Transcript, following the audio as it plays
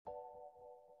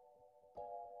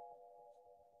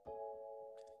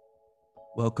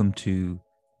Welcome to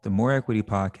the More Equity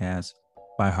Podcast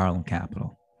by Harlem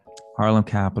Capital. Harlem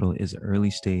Capital is an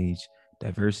early stage,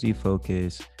 diversity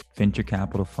focused venture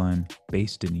capital fund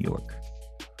based in New York.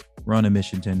 We're on a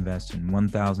mission to invest in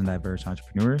 1,000 diverse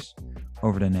entrepreneurs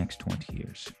over the next 20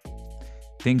 years.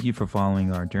 Thank you for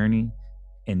following our journey,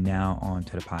 and now on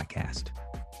to the podcast.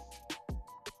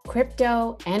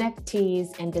 Crypto,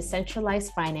 NFTs, and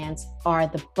decentralized finance are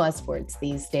the buzzwords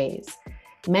these days.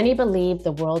 Many believe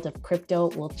the world of crypto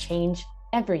will change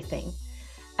everything.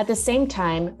 At the same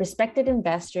time, respected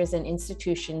investors and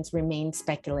institutions remain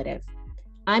speculative.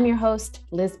 I'm your host,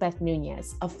 Lizbeth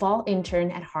Nunez, a fall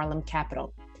intern at Harlem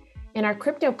Capital. In our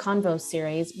Crypto Convo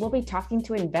series, we'll be talking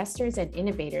to investors and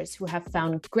innovators who have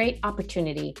found great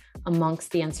opportunity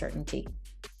amongst the uncertainty.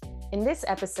 In this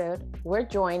episode, we're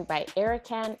joined by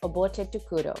Erican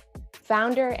Obote-Tukudo,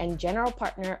 founder and general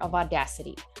partner of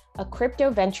Audacity, a crypto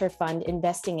venture fund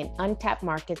investing in untapped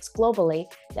markets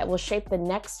globally that will shape the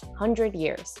next 100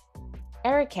 years.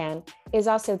 Erican is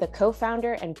also the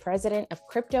co-founder and president of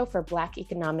Crypto for Black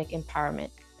Economic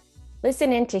Empowerment.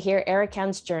 Listen in to hear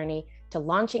Erican's journey to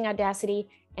launching Audacity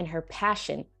and her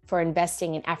passion for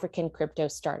investing in African crypto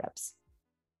startups.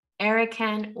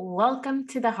 Erican, welcome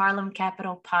to the Harlem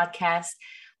Capital Podcast.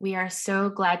 We are so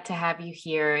glad to have you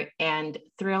here and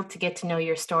thrilled to get to know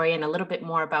your story and a little bit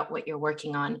more about what you're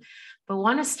working on. But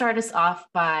want to start us off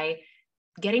by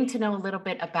getting to know a little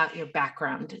bit about your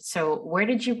background. So where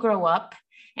did you grow up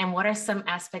and what are some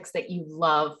aspects that you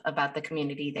love about the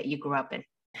community that you grew up in?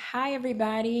 Hi,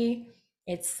 everybody.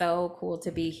 It's so cool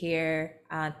to be here.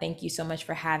 Thank you so much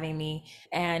for having me.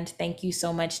 And thank you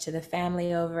so much to the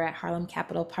family over at Harlem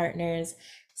Capital Partners.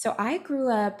 So I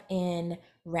grew up in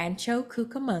Rancho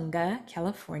Cucamonga,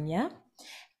 California.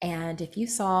 And if you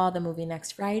saw the movie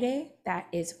Next Friday, that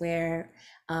is where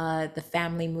the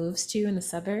family moves to in the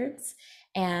suburbs.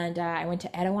 And I went to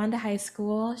Etiwanda High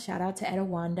School. Shout out to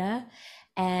Etiwanda.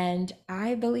 And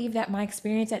I believe that my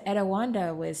experience at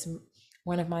Etiwanda was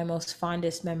one of my most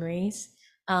fondest memories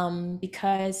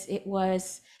because it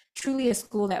was truly a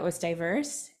school that was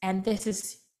diverse. And this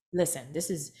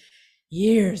is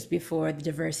years before the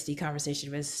diversity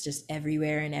conversation was just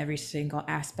everywhere in every single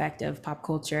aspect of pop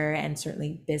culture and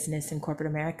certainly business and corporate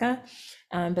America.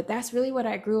 But that's really what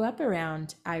I grew up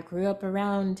around. I grew up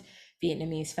around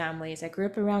Vietnamese families. I grew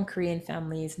up around Korean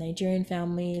families, Nigerian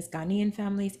families, Ghanaian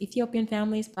families, Ethiopian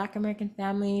families, Black American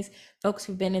families, folks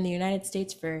who've been in the United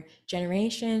States for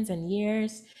generations and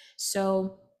years.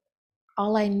 So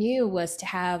all I knew was to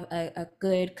have a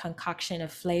good concoction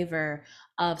of flavor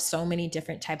of so many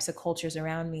different types of cultures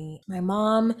around me. My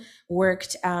mom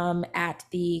worked at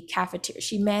the cafeteria.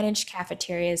 She managed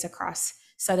cafeterias across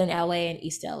Southern LA and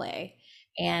East LA.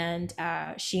 And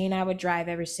she and I would drive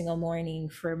every single morning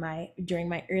during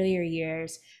my earlier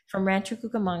years from Rancho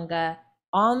Cucamonga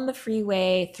on the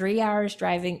freeway, 3 hours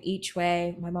driving each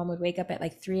way. My mom would wake up at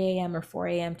like 3 a.m. or 4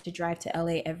 a.m. to drive to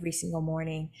LA every single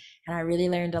morning. And I really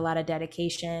learned a lot of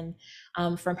dedication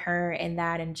from her in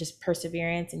that, and just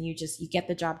perseverance, and you get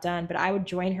the job done. But I would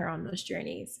join her on those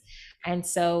journeys. And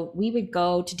so we would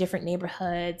go to different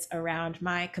neighborhoods around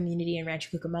my community in Rancho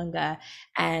Cucamonga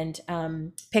and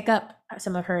pick up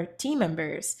some of her team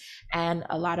members. And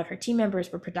a lot of her team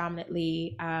members were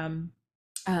predominantly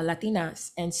Latinas.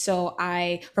 And so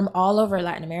from all over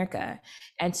Latin America.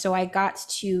 And so I got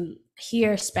to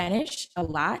hear Spanish a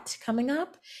lot coming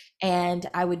up. And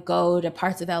I would go to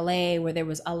parts of LA where there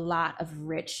was a lot of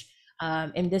rich,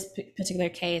 in this particular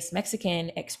case, Mexican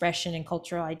expression and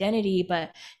cultural identity, but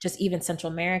just even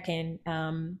Central American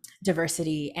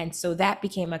diversity. And so that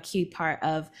became a key part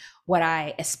of what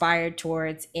I aspired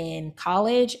towards in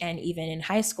college and even in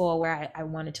high school, where I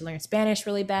wanted to learn Spanish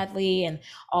really badly and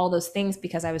all those things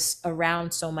because I was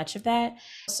around so much of that.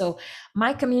 So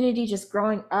my community just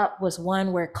growing up was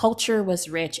one where culture was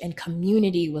rich and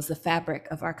community was the fabric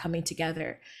of our coming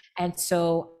together. And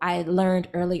so I learned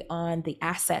early on the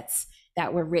assets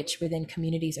that were rich within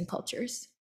communities and cultures.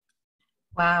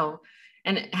 Wow.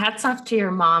 And hats off to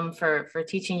your mom for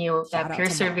teaching you that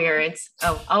perseverance.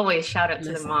 Oh, always shout out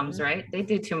to the moms, right? They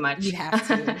do too much. You have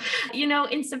to.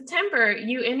 In September,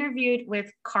 you interviewed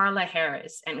with Carla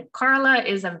Harris, and Carla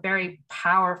is a very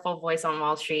powerful voice on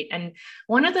Wall Street. And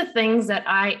one of the things that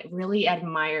I really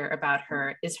admire about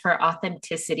her is her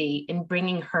authenticity in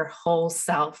bringing her whole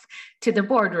self to the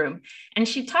boardroom. And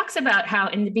she talks about how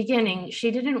in the beginning,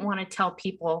 she didn't want to tell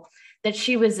people that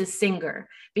she was a singer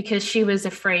because she was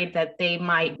afraid that they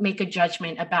might make a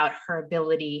judgment about her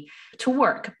ability to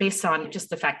work based on just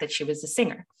the fact that she was a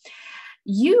singer.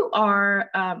 You are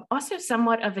also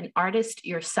somewhat of an artist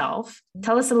yourself.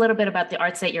 Tell us a little bit about the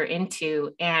arts that you're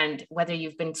into and whether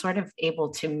you've been sort of able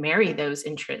to marry those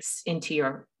interests into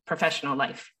your professional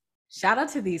life. Shout out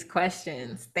to these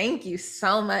questions. Thank you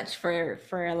so much for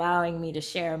allowing me to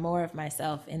share more of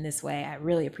myself in this way. I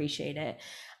really appreciate it.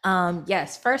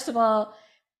 Yes, first of all,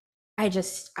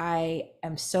 I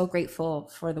am so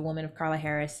grateful for the woman of Carla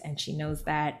Harris, and she knows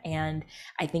that. And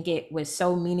I think it was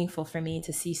so meaningful for me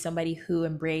to see somebody who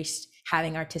embraced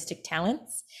having artistic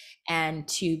talents and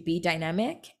to be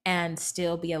dynamic and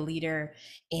still be a leader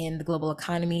in the global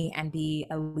economy and be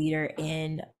a leader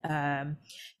in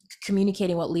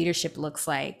communicating what leadership looks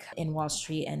like in Wall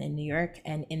Street and in New York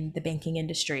and in the banking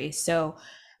industry. So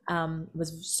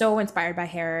was so inspired by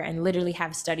her and literally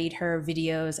have studied her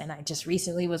videos. And I just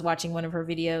recently was watching one of her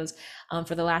videos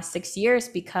for the last 6 years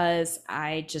because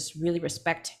I just really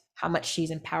respect how much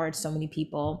she's empowered so many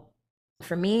people.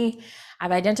 For me,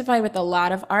 I've identified with a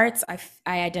lot of arts. I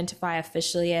identify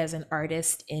officially as an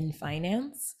artist in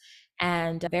finance.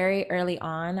 And very early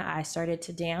on, I started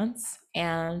to dance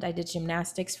and I did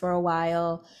gymnastics for a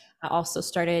while. I also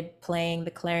started playing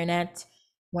the clarinet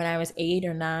when I was 8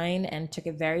 or 9 and took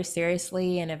it very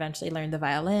seriously and eventually learned the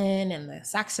violin and the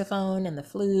saxophone and the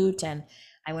flute. And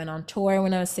I went on tour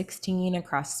when I was 16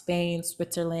 across Spain,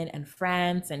 Switzerland, and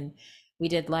France. And we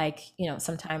did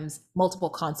sometimes multiple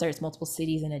concerts, multiple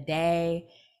cities in a day.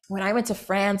 When I went to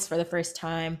France for the first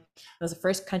time, it was the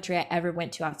first country I ever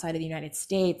went to outside of the United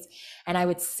States. And I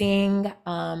would sing,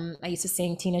 I used to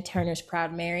sing Tina Turner's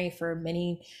Proud Mary for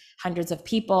many hundreds of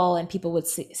people, and people would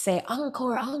say,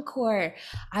 encore, encore.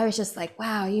 I was just like,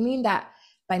 wow, you mean that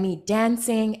by me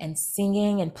dancing and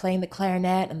singing and playing the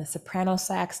clarinet and the soprano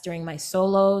sax during my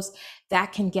solos,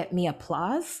 that can get me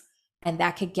applause and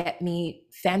that could get me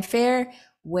fanfare?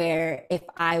 Where if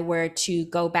I were to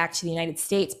go back to the United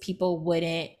States, people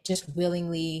wouldn't just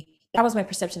willingly, that was my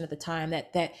perception at the time,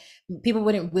 that people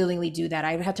wouldn't willingly do that.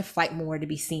 I would have to fight more to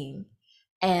be seen.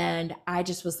 And I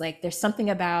just was like, there's something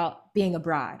about being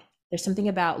abroad. There's something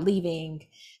about leaving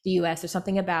the US. There's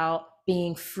something about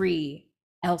being free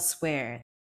elsewhere.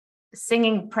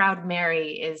 Singing Proud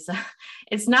Mary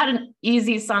it's not an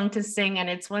easy song to sing, and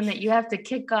it's one that you have to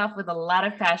kick off with a lot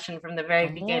of passion from the very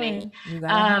beginning. You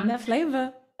gotta have that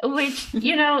flavor. Which,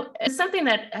 something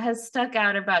that has stuck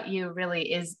out about you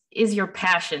really is your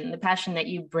passion, the passion that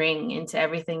you bring into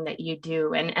everything that you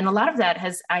do. And a lot of that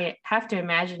has, I have to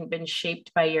imagine, been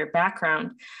shaped by your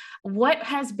background. What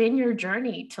has been your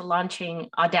journey to launching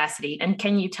Audacity? And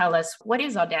can you tell us, what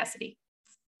is Audacity?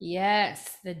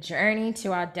 Yes, the journey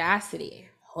to Audacity.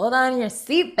 Hold on your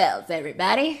seatbelts,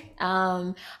 everybody.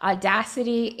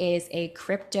 Audacity is a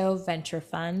crypto venture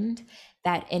fund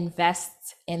that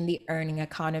invests in the earning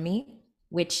economy,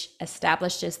 which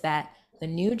establishes that the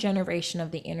new generation of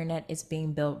the internet is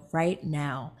being built right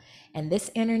now. And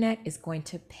this internet is going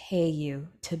to pay you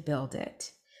to build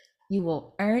it. You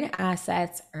will earn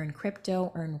assets, earn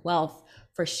crypto, earn wealth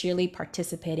for sheerly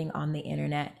participating on the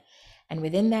internet. And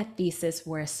within that thesis,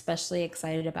 we're especially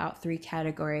excited about 3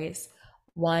 categories.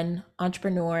 1,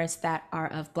 entrepreneurs that are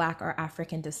of Black or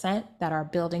African descent that are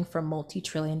building for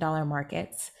multi-trillion-dollar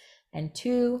markets. And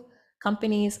 2,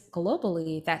 companies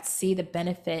globally that see the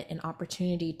benefit and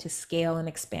opportunity to scale and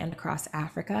expand across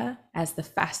Africa as the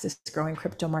fastest growing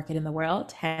crypto market in the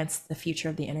world, hence the future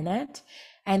of the internet.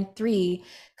 And 3,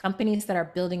 companies that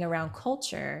are building around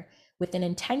culture with an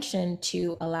intention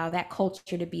to allow that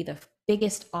culture to be the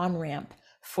biggest on-ramp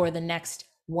for the next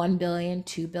 1 billion,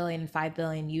 2 billion, 5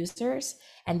 billion users,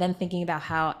 and then thinking about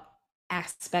how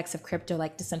aspects of crypto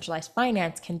like decentralized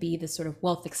finance can be the sort of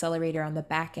wealth accelerator on the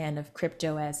back end of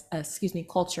crypto as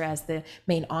culture as the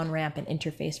main on-ramp and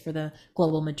interface for the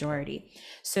global majority.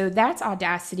 So that's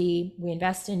Audacity. We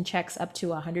invest in checks up to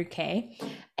 100K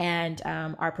and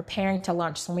are preparing to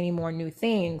launch so many more new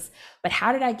things. But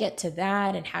how did I get to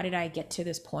that? And how did I get to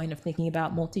this point of thinking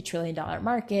about multi-trillion-dollar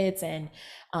markets and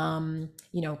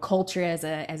culture as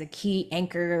a key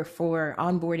anchor for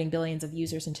onboarding billions of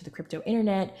users into the crypto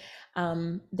internet?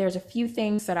 There's a few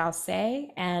things that I'll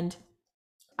say, and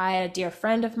I had a dear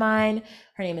friend of mine,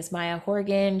 her name is Maya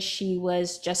Horgan. She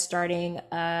was just starting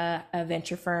a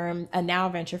venture firm, a now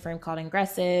venture firm called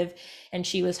Ingressive, and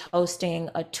she was hosting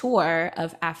a tour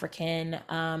of African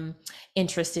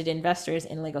interested investors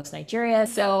in Lagos, Nigeria.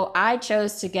 So I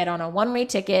chose to get on a one-way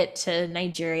ticket to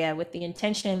Nigeria with the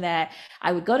intention that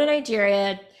I would go to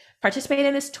Nigeria, participate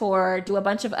in this tour, do a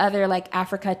bunch of other like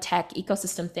Africa tech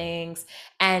ecosystem things,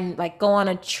 and like go on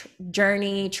a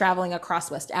journey traveling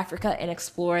across West Africa and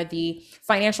explore the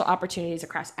financial opportunities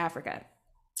across Africa.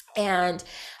 And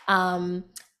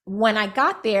when I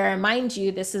got there, mind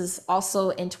you, this is also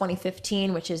in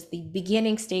 2015, which is the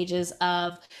beginning stages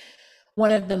of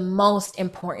one of the most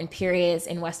important periods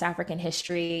in West African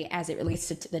history as it relates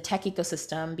to the tech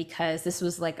ecosystem, because this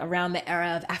was like around the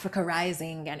era of Africa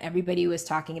Rising, and everybody was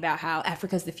talking about how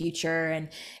Africa's the future, and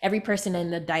every person in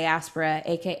the diaspora,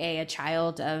 aka a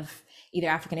child of either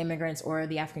African immigrants or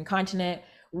the African continent,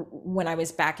 when I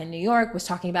was back in New York, was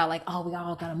talking about like, oh, we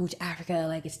all gotta move to Africa,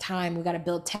 like it's time, we gotta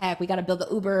build tech, we gotta build the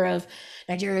Uber of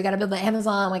Nigeria, we gotta build the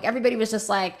Amazon. Like everybody was just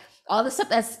like, all the stuff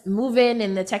that's moving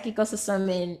in the tech ecosystem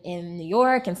in New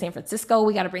York and San Francisco,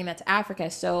 we got to bring that to Africa.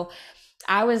 So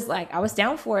I was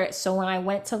down for it. So when I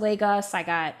went to Lagos, I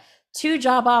got 2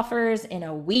 job offers in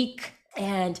a week,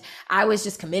 and I was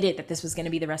just committed that this was going to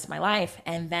be the rest of my life.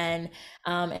 And then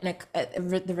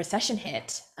the recession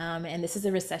hit, and this is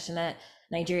a recession that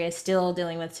Nigeria is still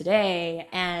dealing with today.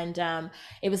 And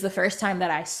it was the first time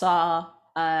that I saw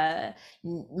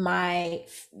my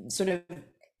sort of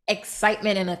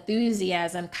excitement and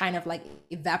enthusiasm kind of like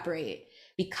evaporate,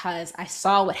 because I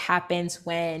saw what happens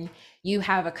when you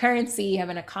have a currency, you have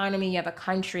an economy, you have a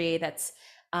country that's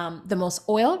the most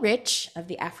oil rich of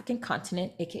the African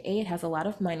continent, aka it has a lot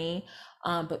of money,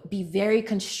 but be very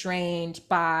constrained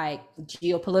by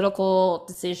geopolitical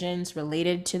decisions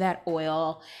related to that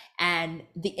oil and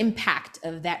the impact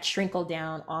of that trickle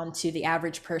down onto the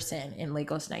average person in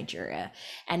Lagos, Nigeria.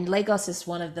 And Lagos is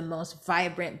one of the most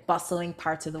vibrant, bustling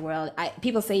parts of the world.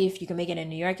 People say if you can make it in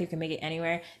New York, you can make it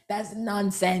anywhere. That's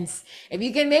nonsense. If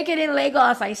you can make it in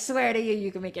Lagos, I swear to you,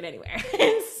 you can make it anywhere.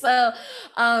 So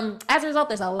as a result,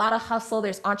 there's a lot of hustle.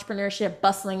 There's entrepreneurship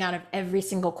bustling out of every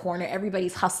single corner.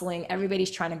 Everybody's hustling.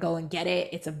 Everybody's trying to go and get it.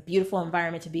 It's a beautiful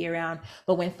environment to be around.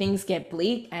 But when things get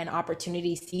bleak and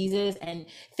opportunity seizes and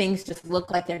things just look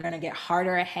like they're going to get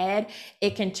harder ahead,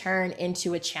 it can turn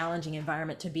into a challenging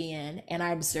environment to be in. And I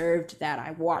observed that.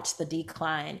 I watched the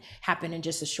decline happen in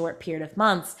just a short period of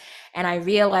months. And I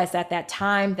realized at that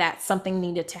time that something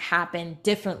needed to happen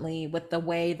differently with the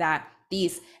way that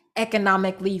these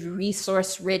economically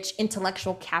resource rich,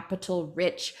 intellectual capital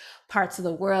rich parts of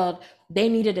the world, they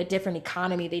needed a different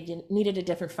economy. They needed a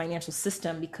different financial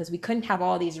system, because we couldn't have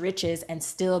all these riches and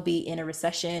still be in a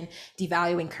recession,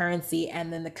 devaluing currency.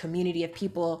 And then the community of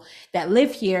people that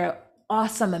live here,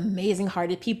 awesome, amazing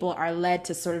hearted people, are led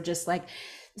to sort of just like,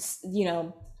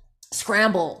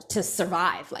 scramble to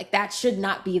survive. Like that should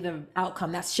not be the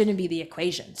outcome. That shouldn't be the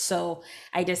equation. So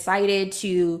I decided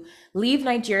to leave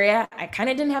Nigeria. I kind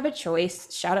of didn't have a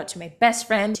choice. Shout out to my best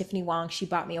friend, Tiffany Wong. She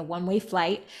bought me a one-way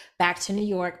flight back to New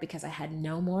York because I had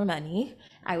no more money.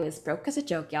 I was broke as a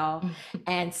joke, y'all.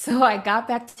 And so I got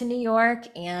back to New York,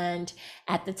 and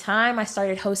at the time I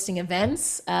started hosting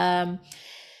events.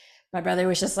 My brother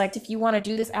was just like, if you want to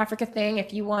do this Africa thing,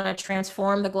 if you want to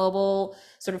transform the global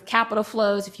sort of capital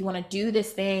flows, if you want to do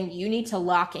this thing, you need to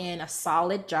lock in a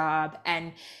solid job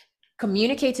and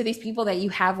communicate to these people that you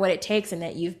have what it takes and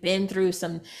that you've been through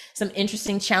some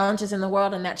interesting challenges in the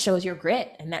world, and that shows your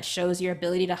grit and that shows your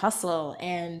ability to hustle.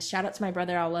 And shout out to my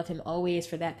brother. I'll love him always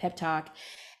for that pep talk.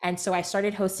 And so I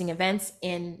started hosting events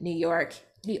in New York.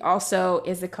 He also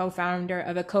is the co-founder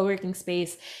of a co-working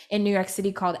space in New York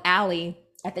City called Alley.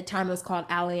 At the time, it was called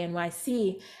Alley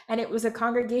NYC, and it was a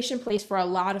congregation place for a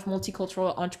lot of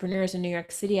multicultural entrepreneurs in New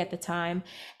York City at the time.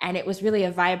 And it was really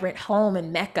a vibrant home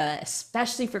and mecca,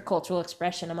 especially for cultural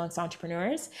expression amongst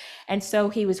entrepreneurs. And so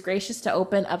he was gracious to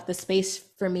open up the space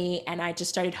for me, and I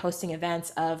just started hosting events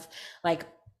of like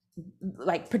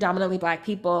predominantly Black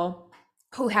people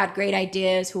who had great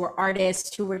ideas, who were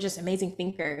artists, who were just amazing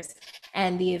thinkers.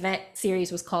 And the event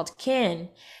series was called Kin.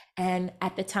 And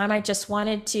at the time, I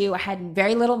had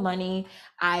very little money.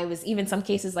 I was even some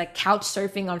cases like couch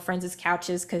surfing on friends'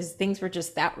 couches because things were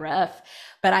just that rough.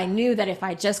 But I knew that if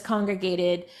I just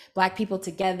congregated Black people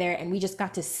together and we just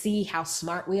got to see how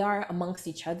smart we are amongst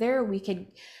each other, we could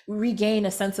regain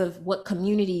a sense of what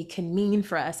community can mean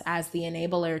for us as the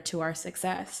enabler to our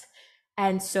success.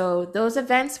 And so those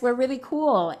events were really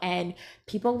cool, and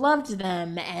people loved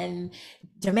them, and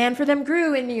demand for them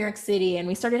grew in New York City. And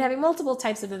we started having multiple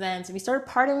types of events, and we started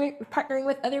partnering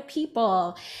with other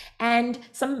people. And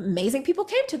some amazing people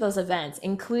came to those events,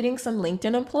 including some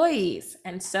LinkedIn employees.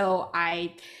 And so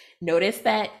I noticed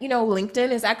that,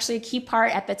 LinkedIn is actually a key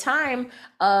part at the time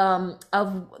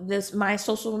of my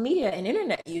social media and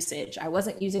internet usage. I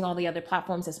wasn't using all the other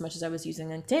platforms as much as I was using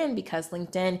LinkedIn, because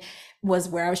LinkedIn was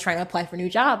where I was trying to apply for new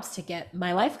jobs to get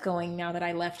my life going now that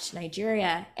I left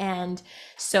Nigeria. And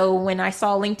so when I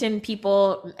saw LinkedIn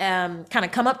people kind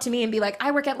of come up to me and be like, I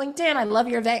work at LinkedIn, I love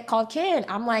your event called Kin.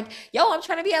 I'm like, yo, I'm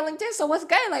trying to be at LinkedIn, so what's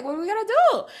good? Like, what are we gonna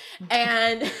do?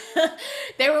 And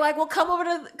they were like, well, come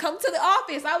to the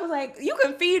office. I was like, you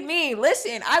can feed me.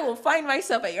 Listen, I will find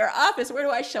myself at your office. Where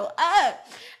do I show up?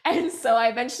 And so I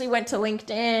eventually went to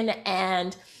LinkedIn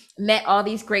and met all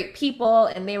these great people,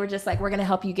 and they were just like, we're going to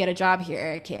help you get a job here,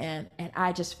 Erica. And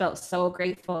I just felt so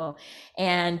grateful.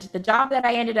 And the job that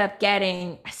I ended up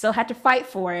getting, I still had to fight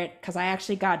for it because I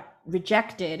actually got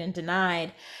rejected and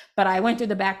denied. But I went through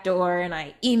the back door and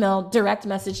I direct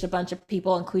messaged a bunch of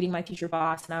people, including my future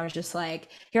boss. And I was just like,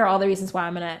 here are all the reasons why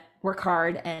I'm going to work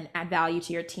hard and add value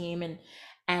to your team.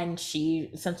 And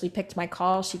she essentially picked my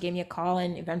call. She gave me a call,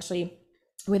 and eventually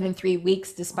within 3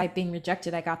 weeks, despite being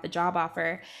rejected, I got the job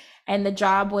offer. And the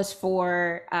job was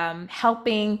for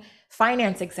helping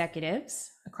finance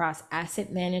executives across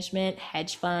asset management,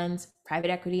 hedge funds,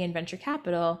 private equity, and venture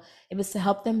capital. It was to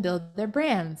help them build their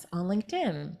brands on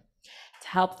LinkedIn, to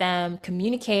help them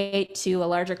communicate to a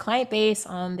larger client base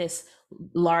on this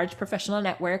large professional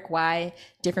network why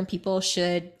different people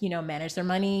should, manage their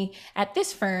money at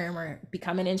this firm, or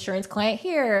become an insurance client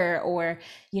here, or,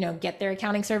 get their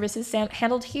accounting services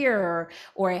handled here,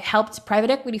 or helped private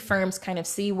equity firms kind of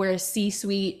see where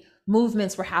C-suite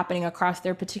movements were happening across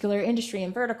their particular industry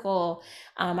and vertical.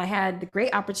 I had the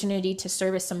great opportunity to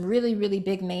service some really, really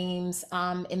big names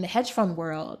in the hedge fund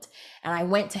world. And I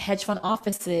went to hedge fund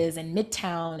offices in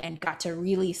Midtown and got to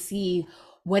really see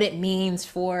what it means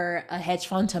for a hedge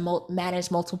fund to manage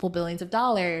multiple billions of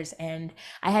dollars. And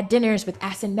I had dinners with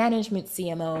asset management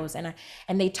CMOs,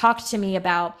 and they talked to me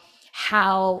about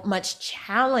how much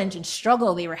challenge and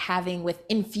struggle they were having with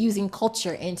infusing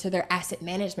culture into their asset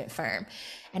management firm.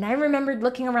 And I remembered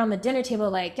looking around the dinner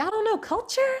table like, y'all don't know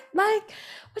culture? Like,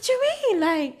 what you mean?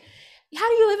 Like, how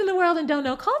do you live in the world and don't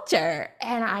know culture?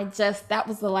 And that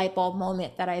was the light bulb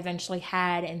moment that I eventually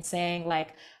had, in saying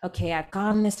like, okay, I've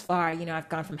gone this far, I've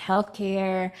gone from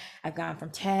healthcare, I've gone from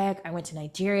tech, I went to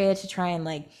Nigeria to try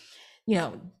and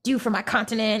do for my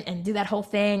continent and do that whole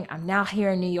thing. I'm now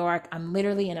here in New York. I'm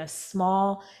literally in a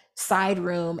small side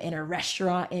room in a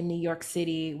restaurant in New York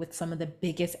City with some of the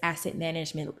biggest asset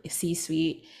management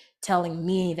C-suite telling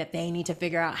me that they need to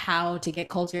figure out how to get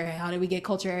culture. How do we get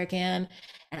culture, Erica? And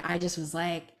I just was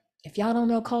like, if y'all don't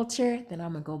know culture, then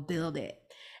I'm gonna go build it.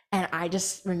 And I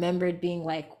just remembered being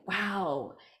like,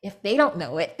 wow, if they don't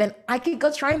know it, then I could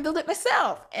go try and build it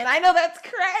myself. And I know that's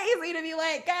crazy to be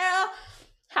like, girl,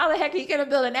 how the heck are you gonna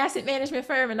build an asset management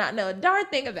firm and not know a darn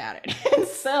thing about it? And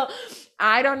so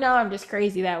I don't know, I'm just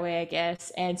crazy that way, I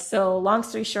guess. And so long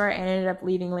story short, I ended up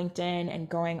leaving LinkedIn and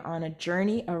going on a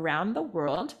journey around the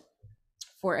world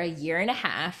for a year and a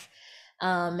half.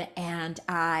 And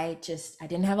I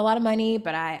didn't have a lot of money,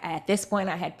 but I at this point,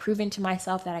 I had proven to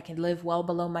myself that I could live well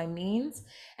below my means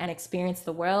and experience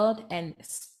the world and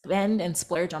spend and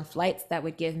splurge on flights that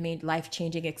would give me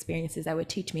life-changing experiences that would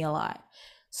teach me a lot.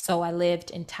 So I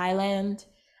lived in Thailand,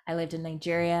 I lived in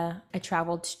Nigeria, I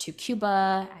traveled to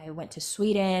Cuba, I went to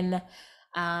Sweden,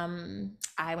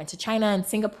 I went to China and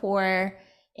Singapore,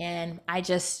 and I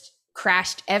just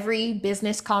crashed every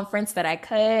business conference that I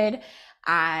could.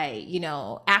 I,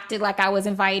 acted like I was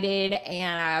invited,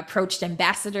 and I approached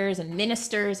ambassadors and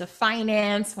ministers of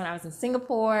finance when I was in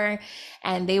Singapore,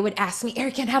 and they would ask me,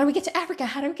 Erica, how do we get to Africa?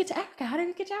 How do we get to Africa? How do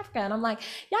we get to Africa? And I'm like,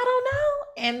 y'all don't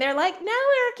know. And they're like, no,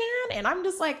 Erica. And I'm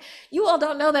just like, you all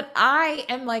don't know that I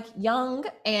am like young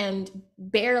and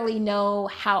barely know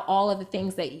how all of the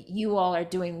things that you all are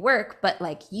doing work, but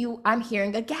like I'm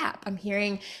hearing a gap. I'm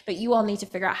hearing that you all need to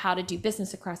figure out how to do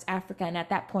business across Africa. And at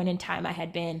that point in time, I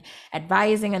had been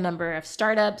advising a number of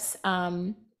startups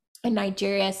in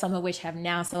Nigeria, some of which have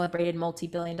now celebrated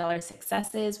multi-billion-dollar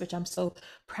successes, which I'm so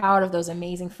proud of, those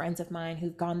amazing friends of mine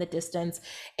who've gone the distance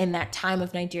in that time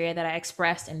of Nigeria that I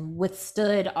expressed and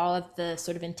withstood all of the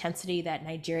sort of intensity that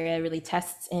Nigeria really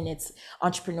tests in its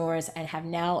entrepreneurs, and have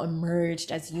now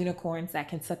emerged as unicorns that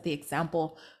can set the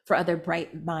example for other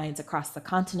bright minds across the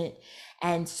continent.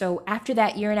 And so after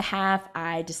that year and a half,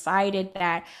 I decided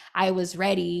that I was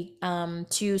ready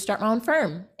to start my own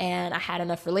firm. And I had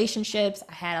enough relationships.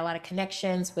 I had a lot of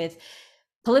connections with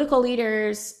political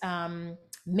leaders,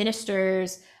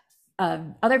 ministers,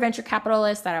 other venture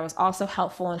capitalists that I was also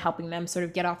helpful in helping them sort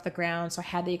of get off the ground. So I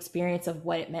had the experience of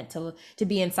what it meant to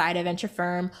be inside a venture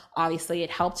firm. Obviously,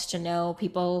 it helped to know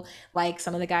people like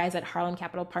some of the guys at Harlem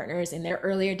Capital Partners in their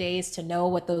earlier days, to know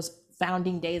what those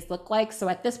founding days look like. So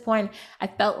at this point, I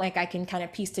felt like I can kind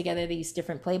of piece together these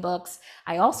different playbooks.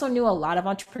 I also knew a lot of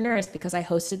entrepreneurs because I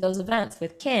hosted those events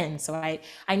with Kin. So I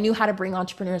knew how to bring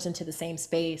entrepreneurs into the same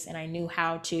space, and I knew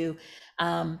how to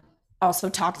also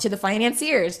talk to the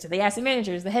financiers, to the asset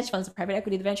managers, the hedge funds, the private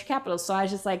equity, the venture capital. So I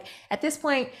was just like, at this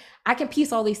point, I can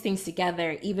piece all these things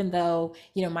together, even though,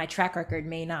 you know, my track record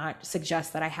may not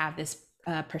suggest that I have this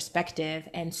perspective.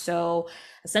 And so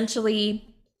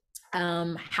essentially,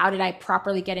 how did I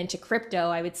properly get into crypto?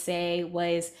 I would say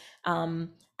was,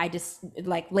 I just,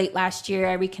 like, late last year,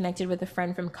 I reconnected with a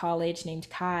friend from college named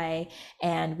Kai,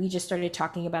 and we just started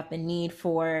talking about the need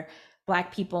for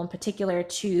Black people in particular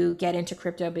to get into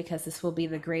crypto, because this will be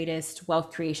the greatest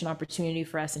wealth creation opportunity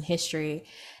for us in history.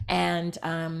 And,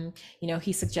 you know,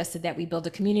 he suggested that we build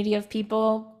a community of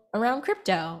people around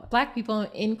crypto, Black people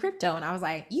in crypto. And I was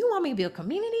like, you want me to build a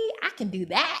community? I can do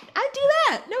that. I do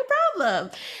that, no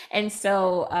problem. And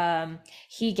so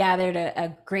he gathered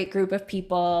a great group of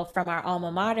people from our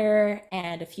alma mater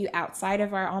and a few outside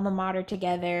of our alma mater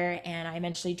together. And I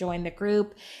eventually joined the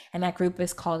group. And that group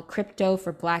is called Crypto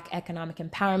for Black Economic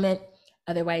Empowerment,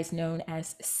 otherwise known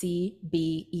as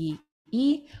CBE.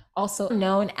 Also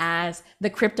known as the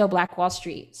Crypto Black Wall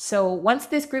Street. So once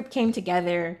this group came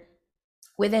together,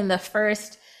 within the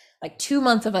first like 2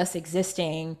 months of us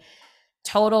existing,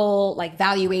 total like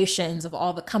valuations of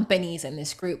all the companies in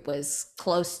this group was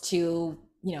close to,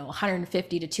 you know,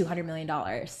 150 to 200 million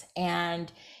dollars.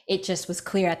 And it just was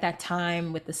clear at that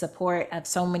time, with the support of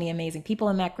so many amazing people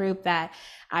in that group, that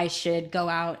I should go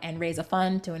out and raise a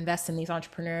fund to invest in these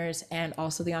entrepreneurs, and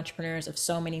also the entrepreneurs of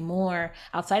so many more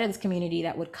outside of this community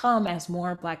that would come as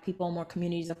more Black people, more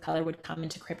communities of color would come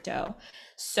into crypto.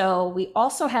 So we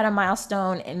also had a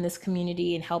milestone in this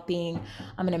community in helping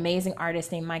an amazing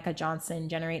artist named Micah Johnson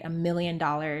generate $1 million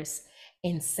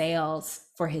in sales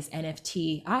for his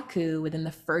NFT Aku within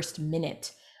the first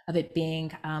minute of it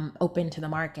being open to the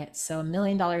market. So $1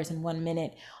 million in 1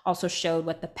 minute also showed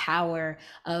what the power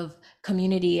of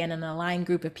community and an aligned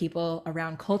group of people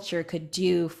around culture could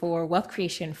do for wealth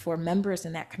creation for members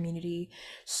in that community.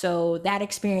 So that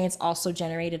experience also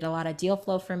generated a lot of deal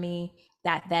flow for me,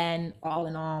 that then all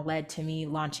in all led to me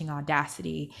launching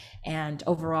Audacity. And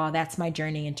overall, that's my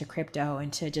journey into crypto,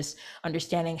 and to just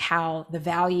understanding how the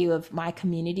value of my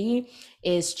community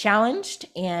is challenged,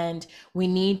 and we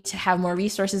need to have more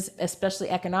resources, especially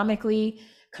economically.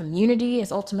 Community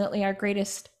is ultimately our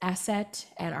greatest asset,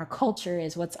 and our culture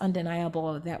is what's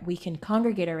undeniable that we can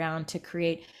congregate around to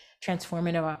create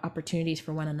transformative opportunities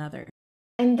for one another.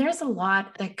 And there's a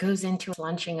lot that goes into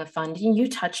launching a fund. You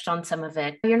touched on some of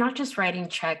it. You're not just writing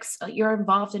checks, you're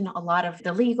involved in a lot of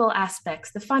the legal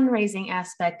aspects, the fundraising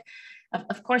aspect.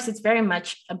 Of course, it's very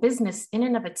much a business in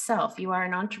and of itself. You are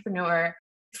an entrepreneur.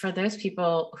 For those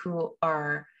people who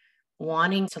are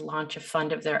wanting to launch a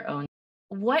fund of their own,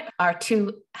 what are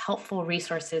 2 helpful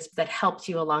resources that helped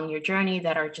you along your journey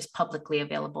that are just publicly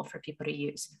available for people to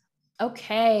use?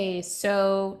 Okay,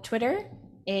 so Twitter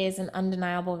is an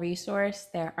undeniable resource.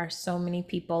 There are so many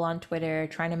people on Twitter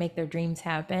trying to make their dreams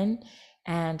happen,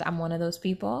 and I'm one of those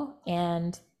people,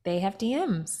 and they have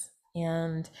DMs.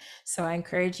 And so I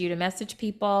encourage you to message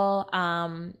people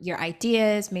your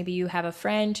ideas. Maybe you have a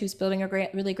friend who's building a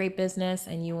really great business,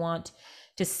 and you want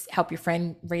to help your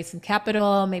friend raise some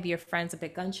capital. Maybe your friend's a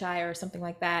bit gun shy or something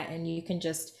like that, and you can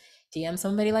just DM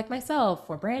somebody like myself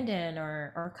or Brandon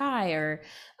or Kai or,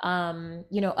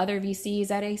 you know, other VCs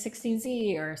at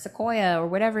A16Z or Sequoia or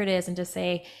whatever it is, and just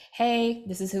say, hey,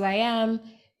 this is who I am.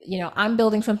 You know, I'm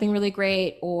building something really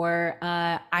great, or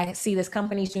I see this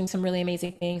company's doing some really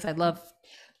amazing things. I'd love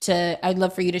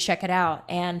for you to check it out.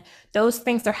 And those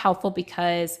things are helpful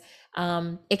because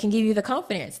it can give you the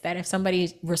confidence that if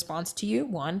somebody responds to you,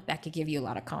 1, that could give you a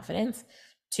lot of confidence.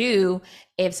 2,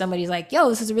 if somebody's like, yo,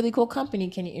 this is a really cool company,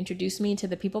 can you introduce me to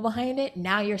the people behind it?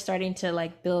 Now you're starting to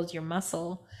like build your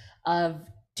muscle of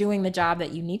doing the job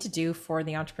that you need to do for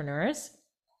the entrepreneurs.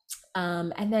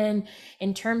 And then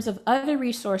in terms of other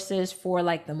resources for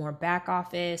like the more back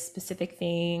office specific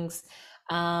things,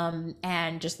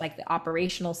 and just like the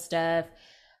operational stuff,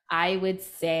 I would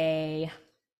say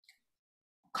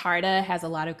Carta has a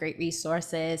lot of great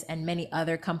resources, and many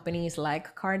other companies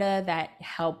like Carta that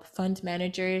help fund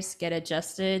managers get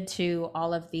adjusted to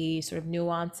all of the sort of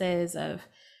nuances of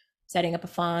setting up a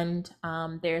fund.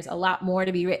 There's a lot more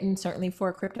to be written, certainly for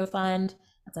a crypto fund.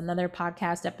 That's another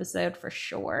podcast episode for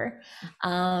sure.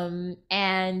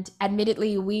 And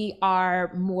admittedly, we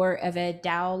are more of a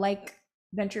DAO-like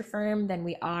venture firm than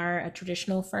we are a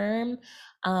traditional firm.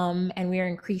 And we are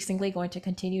increasingly going to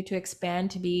continue to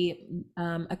expand to be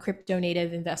a crypto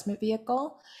native investment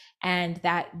vehicle. And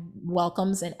that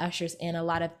welcomes and ushers in a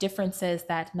lot of differences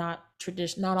that not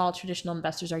all traditional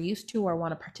investors are used to or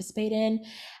want to participate in.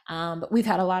 But we've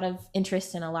had a lot of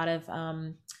interest and a lot of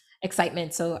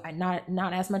excitement. So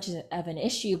not as much of an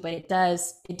issue, but it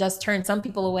does turn some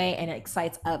people away and it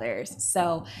excites others.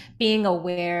 So being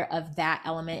aware of that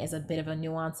element is a bit of a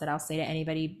nuance that I'll say to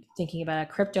anybody thinking about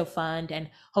a crypto fund, and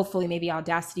hopefully maybe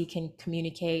Audacity can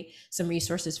communicate some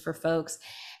resources for folks.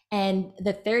 And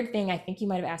the third thing, I think you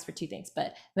might have asked for two things,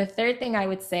 but the third thing I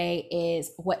would say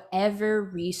is whatever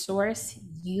resource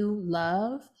you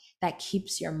love that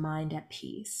keeps your mind at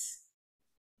peace.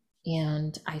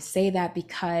 And I say that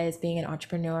because being an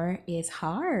entrepreneur is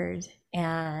hard.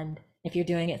 And if you're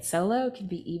doing it solo, it can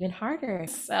be even harder.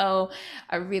 So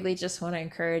I really just want to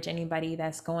encourage anybody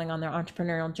that's going on their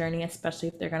entrepreneurial journey, especially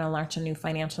if they're going to launch a new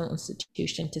financial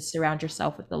institution, to surround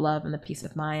yourself with the love and the peace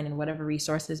of mind and whatever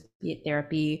resources, be it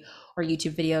therapy or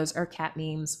YouTube videos or cat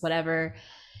memes, whatever,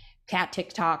 cat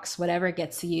TikToks, whatever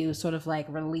gets you sort of like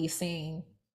releasing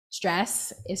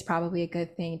stress is probably a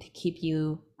good thing to keep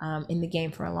you in the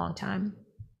game for a long time.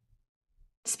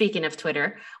 Speaking of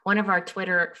Twitter, one of our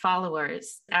Twitter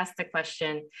followers asked the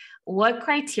question, what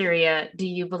criteria do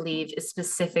you believe is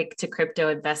specific to crypto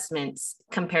investments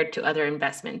compared to other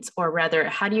investments? Or rather,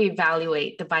 how do you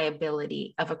evaluate the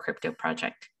viability of a crypto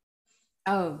project?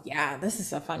 Oh, yeah, this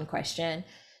is a fun question.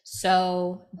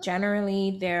 So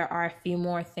generally, there are a few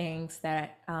more things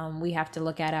that we have to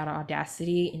look at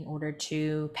Audacity in order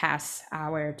to pass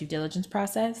our due diligence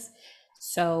process.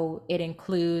 So it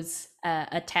includes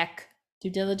a tech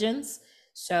due diligence.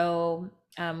 So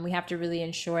we have to really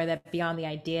ensure that beyond the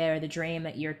idea or the dream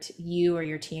that you or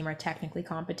your team are technically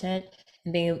competent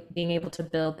and being able to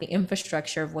build the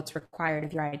infrastructure of what's required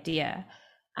of your idea.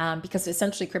 Because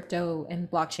essentially crypto and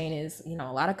blockchain is,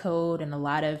 a lot of code and a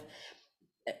lot of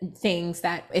things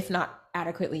that, if not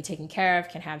adequately taken care of,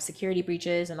 can have security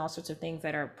breaches and all sorts of things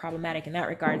that are problematic in that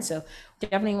regard. So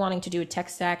definitely wanting to do a tech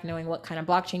stack, knowing what kind of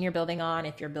blockchain you're building on.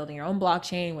 If you're building your own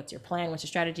blockchain, what's your plan, what's your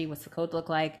strategy, what's the code look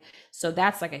like? So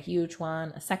that's like a huge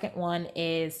one. A second one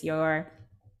is your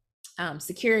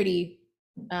security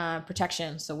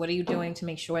protection. So what are you doing to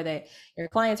make sure that your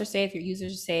clients are safe, your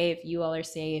users are safe, you all are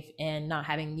safe, and not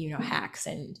having, hacks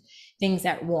and things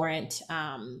that warrant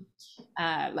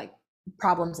like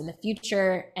problems in the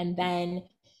future? And then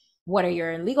what are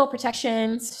your legal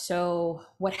protections? So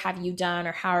what have you done,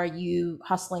 or how are you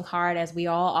hustling hard, as we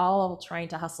all trying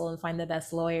to hustle and find the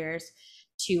best lawyers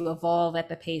to evolve at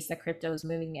the pace that crypto is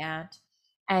moving at?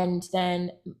 And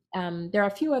then there are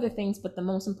a few other things, but the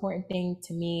most important thing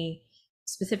to me,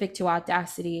 specific to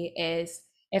Audacity, is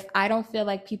if I don't feel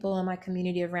like people in my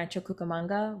community of Rancho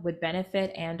Cucamonga would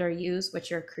benefit and or use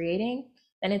what you're creating,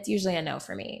 then it's usually a no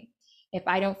for me. If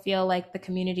I don't feel like the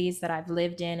communities that I've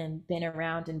lived in and been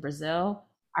around in Brazil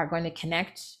are going to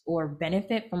connect or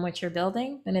benefit from what you're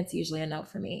building, then it's usually a no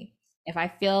for me. If I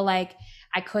feel like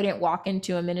I couldn't walk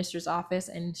into a minister's office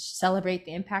and celebrate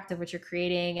the impact of what you're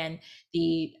creating and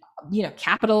the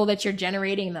capital that you're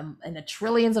generating and the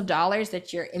trillions of dollars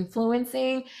that you're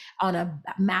influencing on a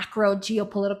macro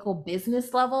geopolitical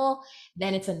business level,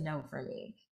 then it's a no for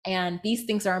me. And these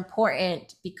things are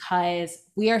important because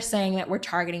we are saying that we're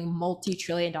targeting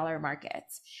multi-trillion-dollar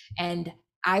markets. And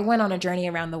I went on a journey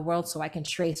around the world so I can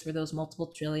trace where those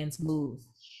multiple trillions move.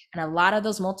 And a lot of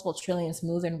those multiple trillions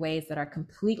move in ways that are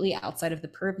completely outside of the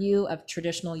purview of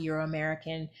traditional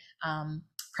Euro-American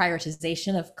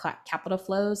prioritization of capital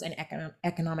flows and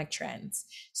economic trends.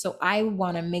 So I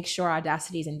want to make sure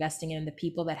Audacity is investing in the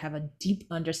people that have a deep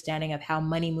understanding of how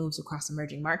money moves across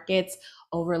emerging markets,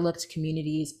 overlooked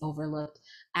communities, overlooked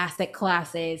asset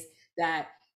classes that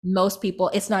most people,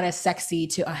 it's not as sexy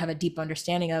to have a deep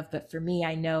understanding of, but for me,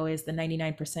 I know is the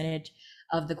 99%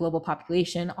 of the global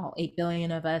population, all 8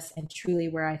 billion of us, and truly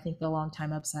where I think the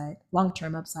long-term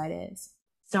upside is.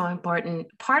 So important.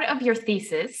 Part of your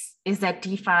thesis is that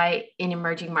DeFi in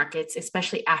emerging markets,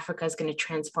 especially Africa, is going to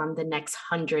transform the next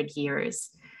 100 years.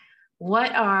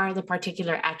 What are the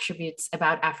particular attributes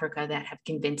about Africa that have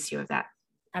convinced you of that?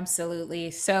 Absolutely.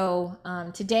 So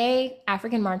today,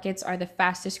 African markets are the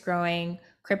fastest growing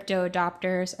crypto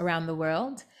adopters around the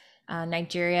world.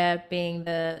 Nigeria being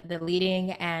the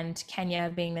leading and Kenya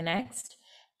being the next.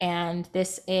 And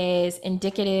this is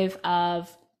indicative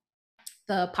of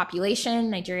the population.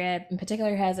 Nigeria in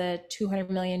particular has a 200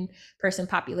 million person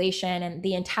population, and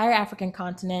the entire African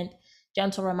continent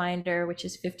gentle reminder, which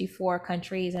is 54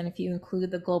 countries, and if you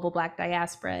include the global Black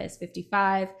diaspora, is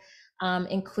 55,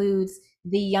 includes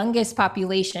the youngest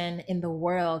population in the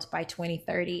world by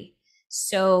 2030.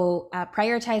 So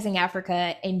prioritizing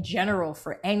Africa in general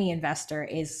for any investor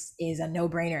is a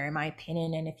no-brainer, in my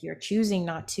opinion. And if you're choosing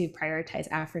not to prioritize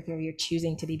Africa, you're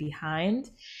choosing to be behind.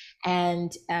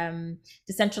 And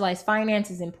decentralized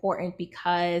finance is important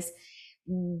because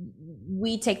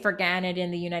we take for granted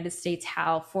in the United States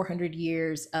how 400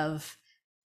 years of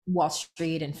Wall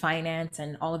Street and finance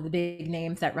and all of the big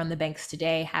names that run the banks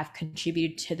today have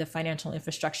contributed to the financial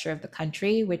infrastructure of the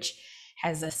country, which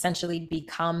has essentially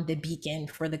become the beacon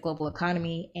for the global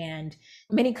economy. And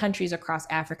many countries across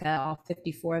Africa, all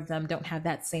 54 of them, don't have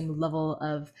that same level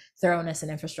of thoroughness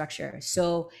and infrastructure.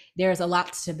 So there's a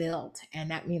lot to build, and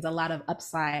that means a lot of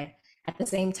upside. At the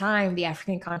same time, the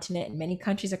African continent and many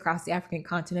countries across the African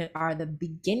continent are the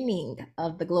beginning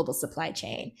of the global supply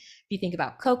chain. If you think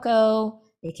about cocoa,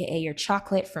 aka your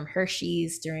chocolate from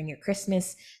Hershey's during your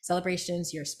Christmas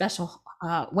celebrations, your special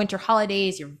winter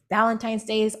holidays, your Valentine's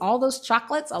days, all those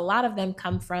chocolates, a lot of them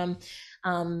come from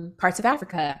parts of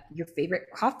Africa. Your favorite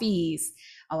coffees,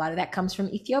 a lot of that comes from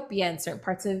Ethiopia and certain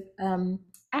parts of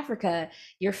Africa.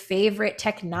 Your favorite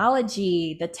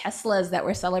technology, the Teslas that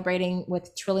we're celebrating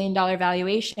with $1 trillion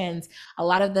valuations, a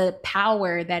lot of the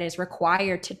power that is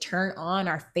required to turn on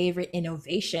our favorite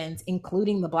innovations,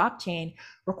 including the blockchain,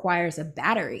 requires a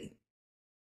battery.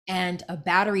 And a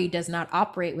battery does not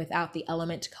operate without the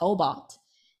element cobalt.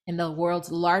 And the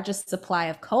world's largest supply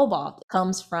of cobalt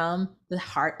comes from the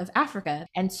heart of Africa.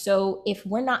 And so if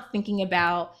we're not thinking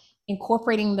about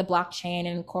incorporating the blockchain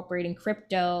and incorporating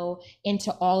crypto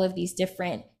into all of these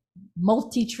different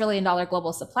multi-trillion-dollar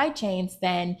global supply chains,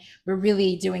 then we're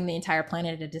really doing the entire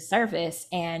planet a disservice.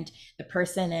 And the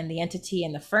person and the entity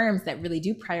and the firms that really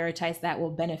do prioritize that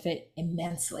will benefit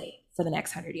immensely for the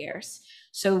next 100 years.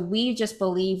 So we just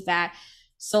believe that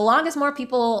so long as more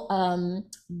people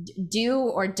do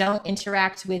or don't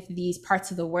interact with these parts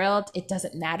of the world, it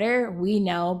doesn't matter. We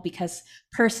know, because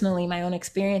personally, my own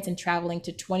experience in traveling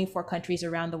to 24 countries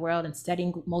around the world and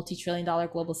studying multi-trillion-dollar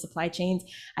global supply chains,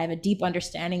 I have a deep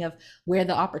understanding of where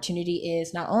the opportunity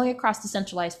is, not only across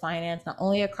decentralized finance, not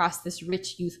only across this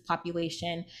rich youth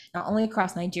population, not only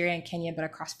across Nigeria and Kenya, but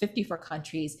across 54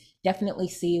 countries. Definitely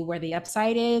see where the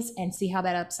upside is and see how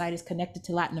that upside is connected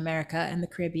to Latin America and the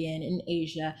Caribbean and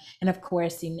Asia, and of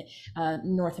course in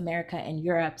North America and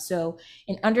Europe. So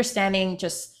in understanding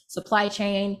just supply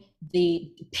chain,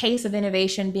 the pace of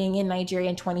innovation being in Nigeria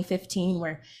in 2015,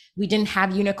 where we didn't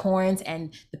have unicorns,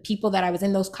 and the people that I was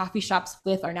in those coffee shops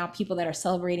with are now people that are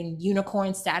celebrating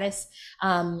unicorn status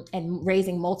and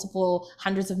raising multiple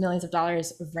hundreds of millions of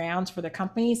dollars of rounds for their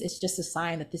companies. It's just a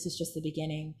sign that this is just the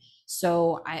beginning.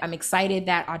 So I'm excited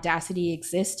that Audacity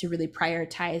exists to really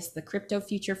prioritize the crypto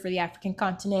future for the African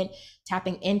continent,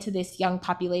 tapping into this young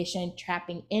population,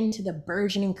 tapping into the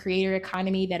burgeoning creator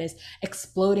economy that is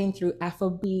exploding through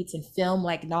Afrobeats and film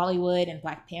like Nollywood and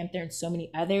Black Panther and so many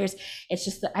others. It's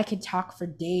just that I could talk for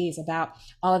days about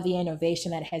all of the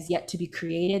innovation that has yet to be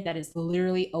created, that is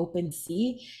literally open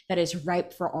sea, that is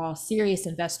ripe for all serious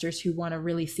investors who want to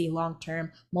really see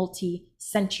long-term,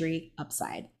 multi-century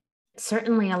upside.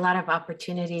 Certainly a lot of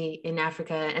opportunity in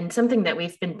Africa, and something that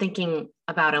we've been thinking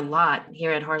about a lot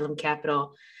here at Harlem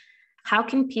Capital. How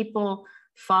can people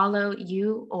follow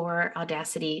you or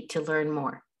Audacity to learn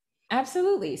more?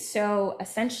 Absolutely. So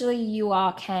essentially, you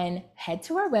all can head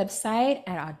to our website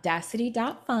at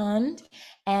audacity.fund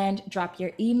and drop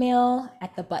your email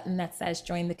at the button that says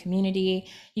join the community.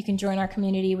 You can join our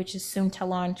community, which is soon to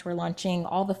launch. We're launching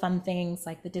all the fun things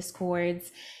like the Discords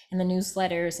and the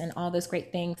newsletters and all those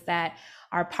great things that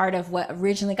are part of what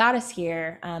originally got us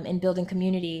here in building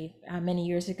community many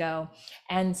years ago.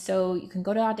 And so you can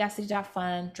go to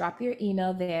audacity.fund, drop your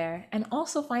email there, and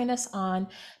also find us on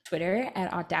Twitter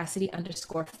at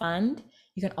audacity_fund.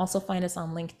 You can also find us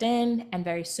on LinkedIn, and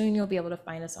very soon you'll be able to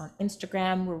find us on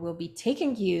Instagram, where we'll be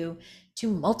taking you to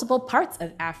multiple parts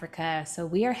of Africa. So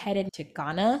we are headed to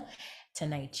Ghana, to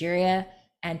Nigeria,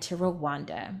 and to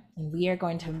Rwanda. And we are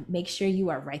going to make sure you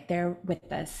are right there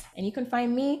with us. And you can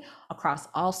find me across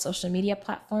all social media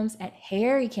platforms at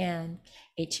Heyerican,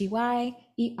 Heyerikan.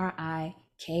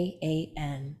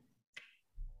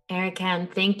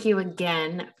 Erican, thank you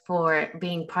again for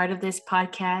being part of this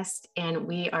podcast. And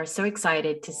we are so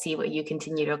excited to see what you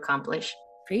continue to accomplish.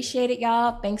 Appreciate it,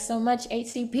 y'all. Thanks so much,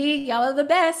 HCP. Y'all are the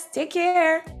best. Take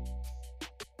care.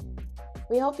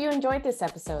 We hope you enjoyed this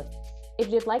episode. If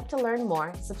you'd like to learn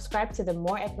more, subscribe to the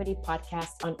More Equity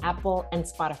podcast on Apple and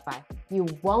Spotify. You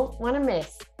won't want to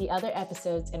miss the other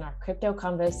episodes in our Crypto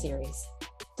Convo series.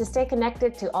 To stay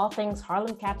connected to all things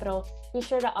Harlem Capital, be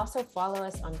sure to also follow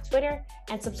us on Twitter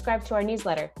and subscribe to our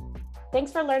newsletter.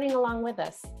 Thanks for learning along with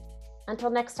us.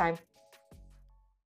 Until next time.